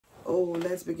Oh,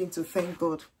 let's begin to thank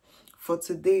God for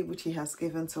today which he has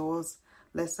given to us.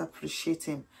 Let's appreciate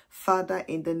him. Father,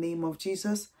 in the name of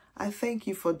Jesus, I thank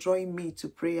you for drawing me to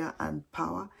prayer and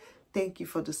power. Thank you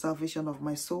for the salvation of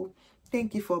my soul.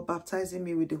 Thank you for baptizing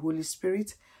me with the Holy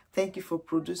Spirit. Thank you for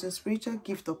producing spiritual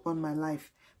gift upon my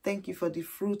life. Thank you for the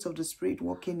fruit of the Spirit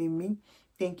working in me.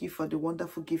 Thank you for the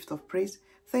wonderful gift of praise.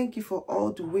 Thank you for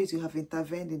all the ways you have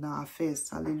intervened in our affairs.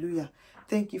 Hallelujah.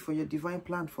 Thank you for your divine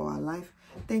plan for our life.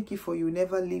 Thank you for you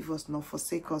never leave us nor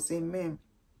forsake us. Amen.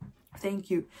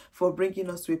 Thank you for bringing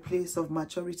us to a place of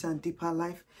maturity and deeper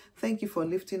life. Thank you for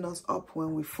lifting us up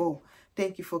when we fall.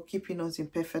 Thank you for keeping us in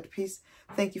perfect peace.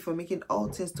 Thank you for making all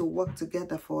things to work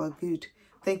together for our good.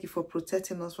 Thank you for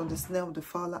protecting us from the snare of the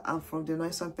fowler and from the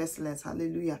noisome pestilence.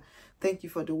 Hallelujah. Thank you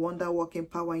for the wonder-working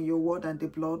power in your word and the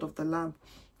blood of the Lamb.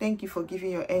 Thank you for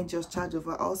giving your angels charge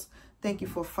over us. Thank you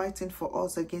for fighting for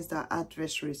us against our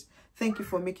adversaries. Thank you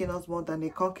for making us more than a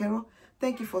conqueror.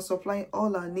 Thank you for supplying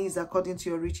all our needs according to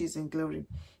your riches in glory.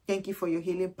 Thank you for your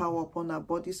healing power upon our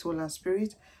body, soul, and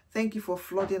spirit. Thank you for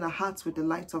flooding our hearts with the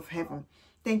light of heaven.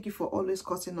 Thank you for always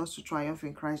causing us to triumph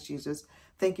in Christ Jesus.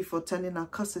 Thank you for turning our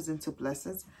curses into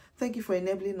blessings. Thank you for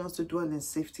enabling us to dwell in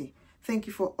safety. Thank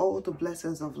you for all the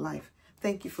blessings of life.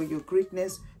 Thank you for your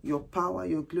greatness, your power,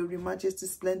 your glory, majesty,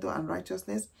 splendor, and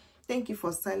righteousness. Thank you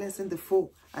for silencing the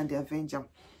foe and the avenger.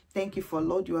 Thank you for,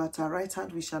 Lord, you are at our right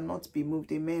hand, we shall not be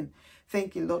moved. Amen.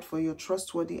 Thank you, Lord, for your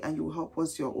trustworthy and you will help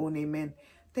us your own. Amen.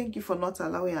 Thank you for not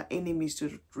allowing our enemies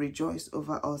to rejoice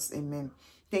over us. Amen.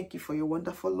 Thank you for your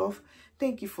wonderful love.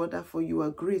 Thank you for that, for you are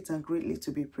great and greatly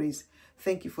to be praised.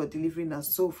 Thank you for delivering our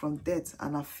soul from death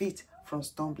and our feet from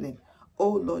stumbling. Oh,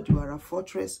 Lord, you are a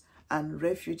fortress and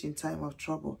refuge in time of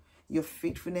trouble. Your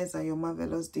faithfulness and your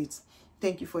marvelous deeds.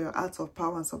 Thank you for your acts of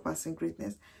power and surpassing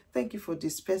greatness. Thank you for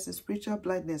dispersing spiritual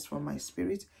blindness from my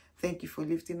spirit. Thank you for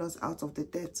lifting us out of the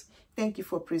depths. Thank you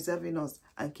for preserving us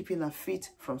and keeping our feet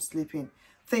from sleeping.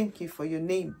 Thank you for your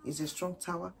name is a strong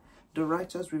tower. The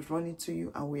righteous will run into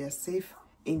you and we are safe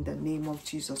in the name of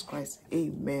Jesus Christ.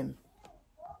 Amen.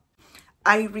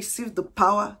 I receive the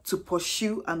power to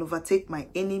pursue and overtake my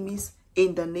enemies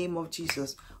in the name of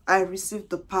Jesus. I receive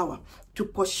the power to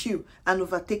pursue and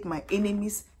overtake my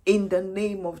enemies in the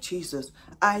name of Jesus.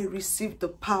 I receive the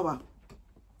power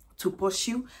to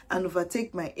pursue and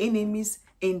overtake my enemies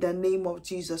in the name of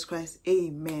Jesus Christ.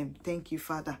 Amen. Thank you,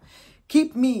 Father.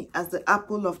 Keep me as the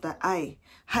apple of thy eye.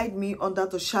 Hide me under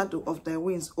the shadow of thy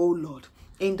wings, O Lord,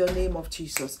 in the name of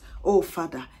Jesus. Oh,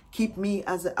 Father, keep me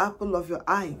as the apple of your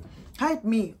eye. Hide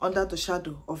me under the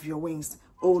shadow of your wings,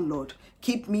 O Lord.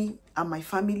 Keep me and my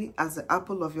family as the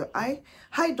apple of your eye.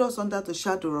 Hide us under the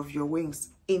shadow of your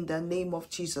wings, in the name of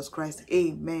Jesus Christ.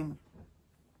 Amen.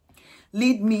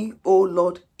 Lead me, O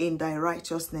Lord, in thy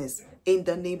righteousness, in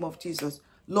the name of Jesus.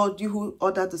 Lord, you who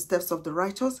order the steps of the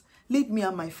righteous, lead me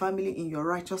and my family in your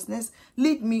righteousness.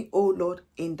 Lead me, O Lord,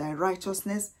 in thy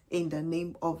righteousness, in the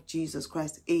name of Jesus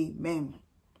Christ. Amen.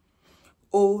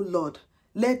 O Lord,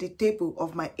 let the table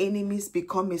of my enemies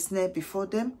become a snare before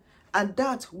them, and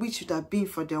that which should have been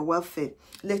for their welfare,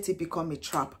 let it become a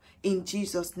trap. In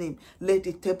Jesus' name, let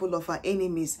the table of our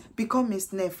enemies become a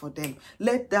snare for them.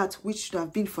 Let that which should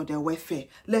have been for their welfare,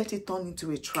 let it turn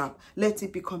into a trap. Let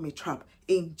it become a trap.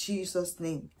 In Jesus'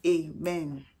 name,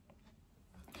 amen.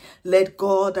 Let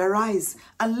God arise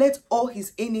and let all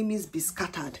his enemies be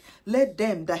scattered. Let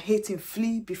them that hate him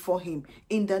flee before him.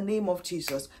 In the name of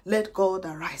Jesus, let God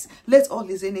arise. Let all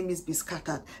his enemies be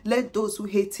scattered. Let those who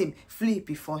hate him flee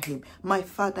before him. My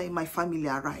Father and my family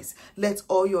arise. Let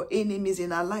all your enemies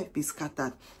in our life be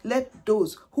scattered. Let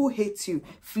those who hate you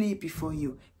flee before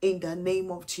you. In the name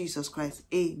of Jesus Christ,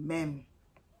 amen.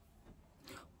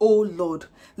 O Lord,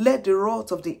 let the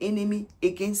wrath of the enemy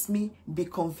against me be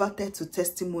converted to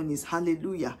testimonies.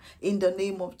 Hallelujah. In the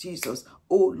name of Jesus.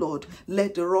 O Lord,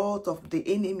 let the wrath of the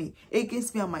enemy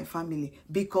against me and my family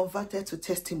be converted to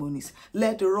testimonies.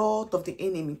 Let the wrath of the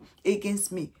enemy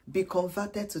against me be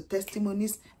converted to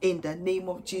testimonies in the name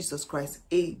of Jesus Christ.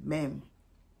 Amen.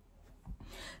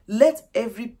 Let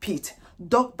every pit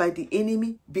dug by the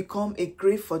enemy become a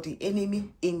grave for the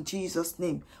enemy in Jesus'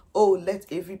 name. Oh, let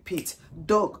every pit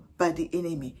dug by the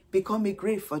enemy become a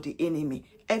grave for the enemy.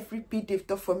 Every pit they've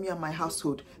dug for me and my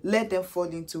household, let them fall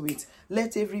into it.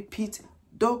 Let every pit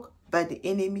dug by the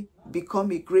enemy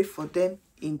become a grave for them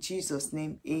in Jesus'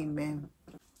 name. Amen.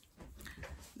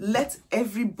 Let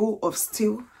every bow of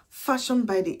steel fashioned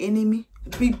by the enemy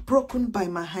be broken by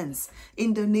my hands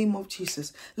in the name of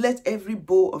Jesus. Let every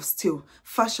bow of steel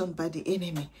fashioned by the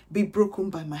enemy be broken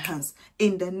by my hands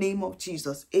in the name of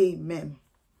Jesus. Amen.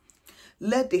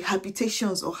 Let the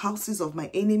habitations or houses of my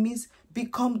enemies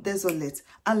become desolate,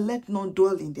 and let none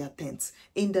dwell in their tents.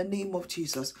 In the name of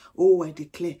Jesus, oh, I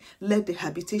declare, let the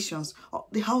habitations,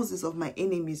 the houses of my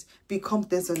enemies become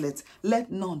desolate.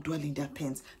 Let none dwell in their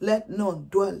tents. Let none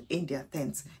dwell in their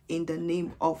tents. In the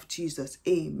name of Jesus,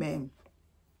 amen.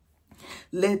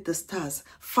 Let the stars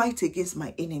fight against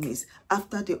my enemies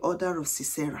after the order of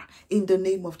Sisera. In the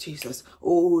name of Jesus.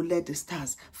 Oh, let the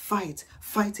stars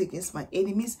fight against my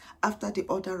enemies after the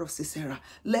order of Sisera.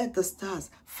 Let the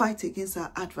stars fight against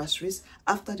our adversaries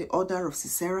after the order of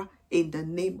Sisera. In the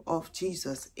name of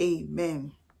Jesus.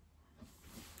 Amen.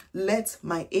 Let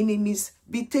my enemies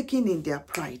be taken in their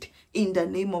pride. In the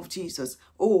name of Jesus.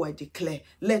 Oh, I declare,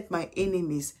 let my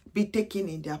enemies be taken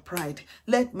in their pride.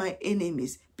 Let my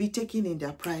enemies be taken in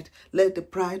their pride. Let the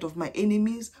pride of my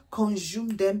enemies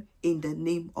consume them in the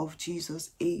name of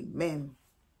Jesus. Amen.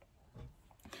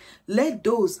 Let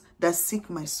those that seek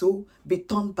my soul be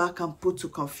turned back and put to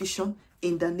confusion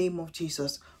in the name of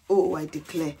Jesus. Oh, I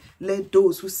declare, let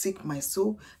those who seek my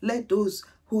soul, let those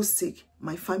who seek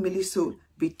my family soul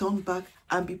be turned back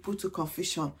and be put to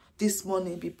confusion. This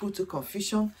morning, be put to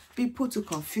confusion. Be put to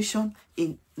confusion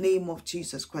in the name of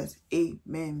Jesus Christ.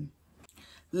 Amen.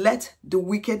 Let the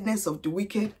wickedness of the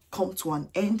wicked come to an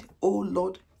end, O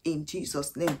Lord, in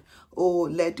Jesus' name. Oh,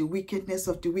 let the wickedness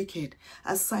of the wicked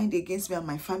assigned against me and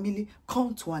my family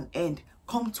come to an end.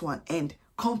 Come to an end.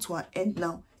 Come to an end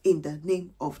now in the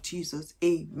name of Jesus.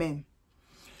 Amen.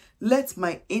 Let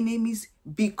my enemies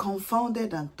be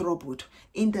confounded and troubled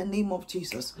in the name of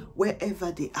Jesus.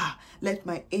 Wherever they are, let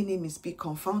my enemies be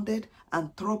confounded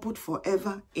and troubled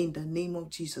forever in the name of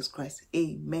Jesus Christ.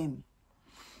 Amen.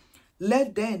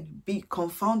 Let them be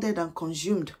confounded and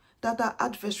consumed that are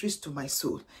adversaries to my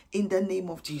soul in the name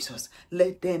of Jesus.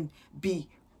 Let them be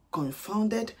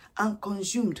confounded and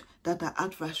consumed that are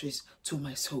adversaries to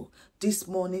my soul. This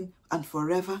morning and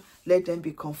forever, let them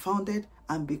be confounded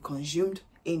and be consumed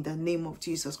in the name of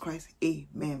Jesus Christ.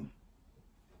 Amen.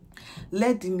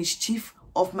 Let the mischief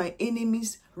of my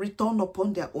enemies return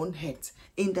upon their own heads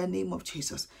in the name of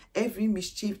Jesus. Every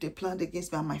mischief they planned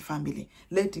against me and my family,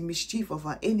 let the mischief of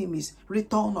our enemies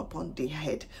return upon their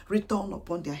head, return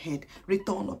upon their head,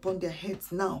 return upon their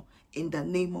heads now in the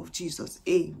name of Jesus.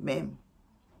 Amen.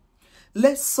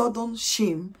 Let sudden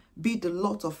shame be the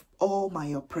lot of all my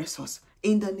oppressors.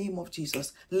 In the name of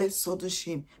Jesus, let sudden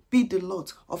shame be the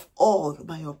lot of all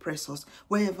my oppressors.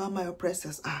 Wherever my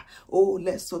oppressors are, oh,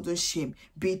 let sudden shame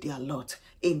be their lot.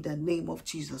 In the name of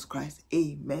Jesus Christ,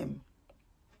 amen.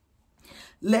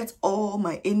 Let all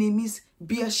my enemies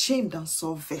be ashamed and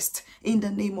so vexed. In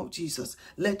the name of Jesus,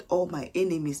 let all my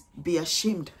enemies be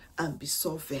ashamed and be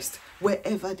so vexed.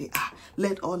 Wherever they are,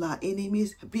 let all our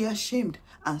enemies be ashamed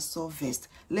and so vexed.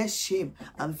 Let shame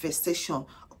and vexation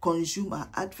consume our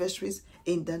adversaries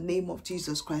in the name of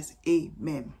Jesus Christ.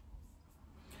 Amen.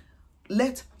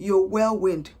 Let your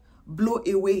whirlwind blow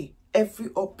away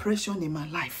every oppression in my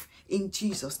life in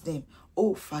Jesus' name.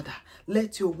 Oh, Father,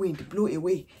 let your wind blow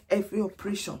away every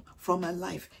oppression from my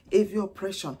life, every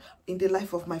oppression in the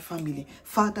life of my family.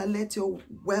 Father, let your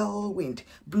whirlwind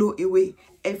blow away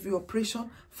every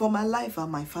oppression for my life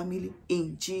and my family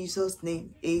in Jesus'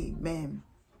 name. Amen.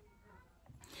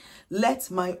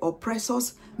 Let my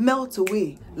oppressors melt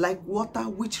away like water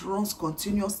which runs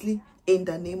continuously in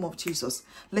the name of Jesus.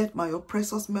 Let my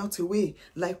oppressors melt away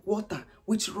like water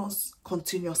which runs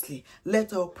continuously.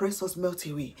 Let our oppressors melt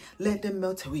away. Let them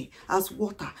melt away as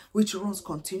water which runs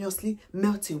continuously.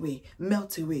 Melt away,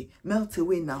 melt away, melt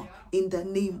away now in the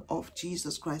name of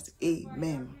Jesus Christ.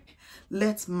 Amen.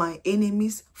 Let my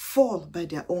enemies fall by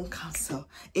their own counsel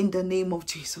in the name of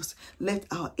Jesus. Let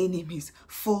our enemies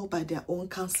fall by their own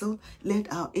counsel.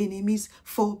 Let our enemies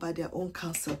fall by their own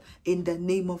counsel in the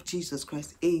name of Jesus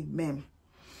Christ. Amen.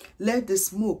 Let the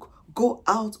smoke go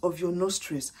out of your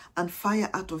nostrils and fire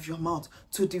out of your mouth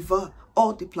to devour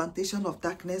all the plantation of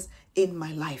darkness in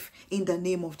my life. In the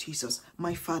name of Jesus,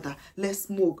 my Father, let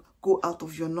smoke go out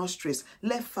of your nostrils.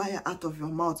 Let fire out of your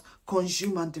mouth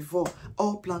consume and devour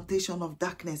all plantation of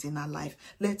darkness in our life.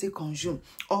 Let it consume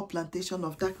all plantation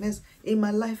of darkness in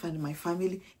my life and in my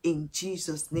family. In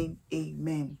Jesus' name,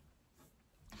 amen.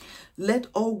 Let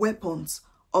all weapons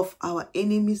of our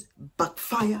enemies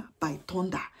backfire by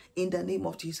thunder. In the name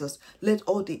of Jesus, let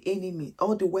all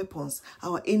the weapons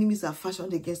our enemies are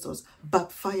fashioned against us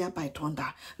backfire by thunder.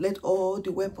 Let all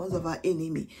the weapons of our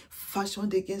enemy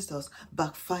fashioned against us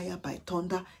backfire by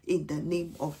thunder in the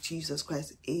name of Jesus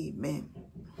Christ. Amen.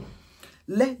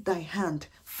 Let thy hand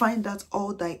find out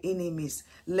all thy enemies.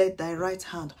 Let thy right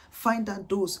hand find out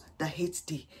those that hate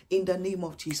thee. In the name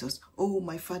of Jesus. Oh,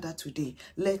 my Father, today,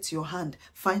 let your hand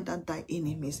find out thy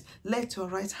enemies. Let your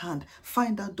right hand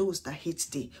find out those that hate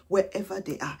thee, wherever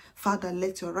they are. Father,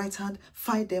 let your right hand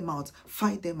find them out.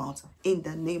 Find them out. In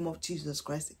the name of Jesus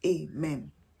Christ.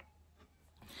 Amen.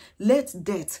 Let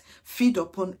death feed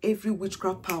upon every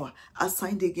witchcraft power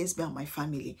assigned against me and my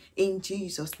family. In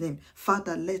Jesus' name,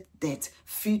 Father, let death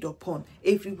feed upon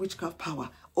every witchcraft power.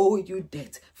 Oh, you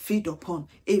death, feed upon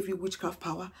every witchcraft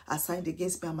power assigned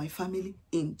against me and my family.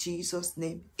 In Jesus'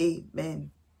 name,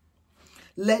 amen.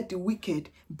 Let the wicked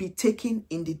be taken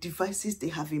in the devices they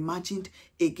have imagined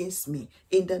against me.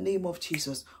 In the name of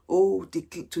Jesus. Oh,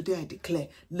 today I declare,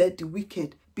 let the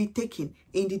wicked be taken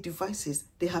in the devices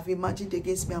they have imagined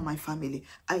against me and my family.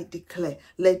 I declare,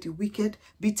 let the wicked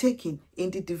be taken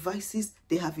in the devices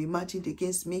they have imagined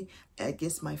against me,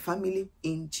 against my family.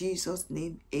 In Jesus'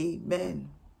 name,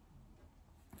 amen.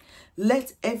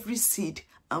 Let every seed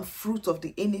and fruit of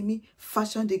the enemy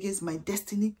fashioned against my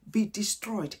destiny be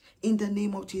destroyed in the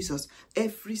name of Jesus.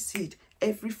 Every seed,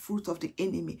 every fruit of the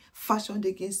enemy fashioned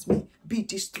against me be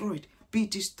destroyed, be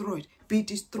destroyed, be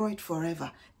destroyed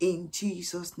forever. In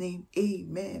Jesus' name,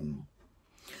 amen.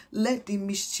 Let the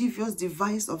mischievous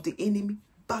device of the enemy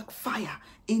backfire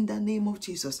in the name of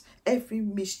Jesus. Every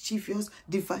mischievous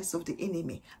device of the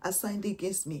enemy assigned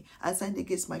against me, assigned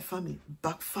against my family,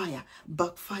 backfire,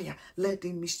 backfire. Let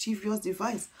the mischievous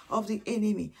device of the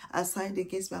enemy assigned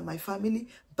against me and my family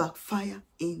backfire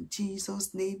in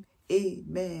Jesus' name.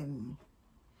 Amen.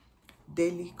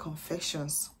 Daily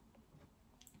confessions.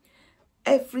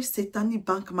 Every satanic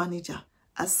bank manager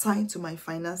assigned to my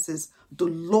finances, the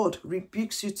Lord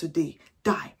rebukes you today.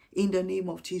 Die in the name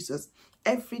of Jesus.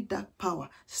 Every dark power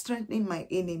strengthening my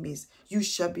enemies, you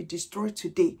shall be destroyed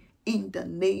today in the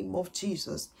name of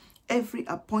Jesus. Every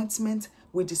appointment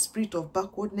with the spirit of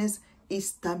backwardness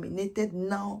is terminated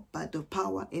now by the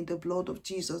power in the blood of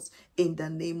Jesus, in the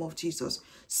name of Jesus.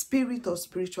 Spirit of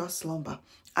spiritual slumber,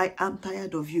 I am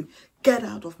tired of you. Get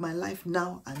out of my life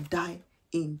now and die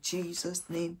in Jesus'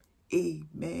 name.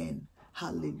 Amen.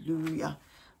 Hallelujah.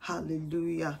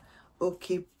 Hallelujah.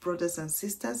 Okay, brothers and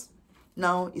sisters,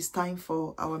 now it's time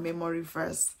for our memory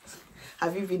verse.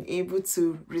 Have you been able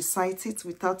to recite it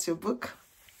without your book?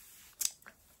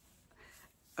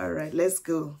 All right, let's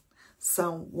go.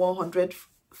 Psalm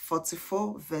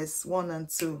 144, verse 1 and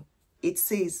 2. It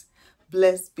says,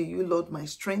 "Blessed be you, Lord, my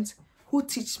strength, who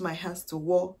teach my hands to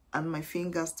war and my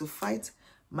fingers to fight,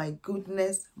 my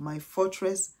goodness, my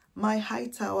fortress, my high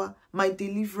tower, my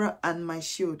deliverer and my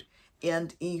shield,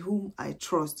 and in whom I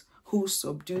trust, who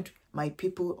subdued my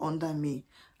people under me."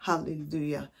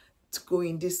 Hallelujah. To go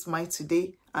in this might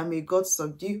today, and may God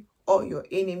subdue all your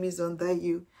enemies under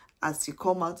you as you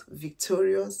come out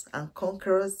victorious and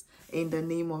conquerors in the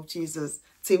name of Jesus.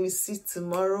 Till we see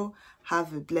tomorrow,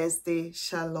 have a blessed day.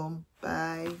 Shalom.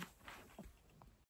 Bye.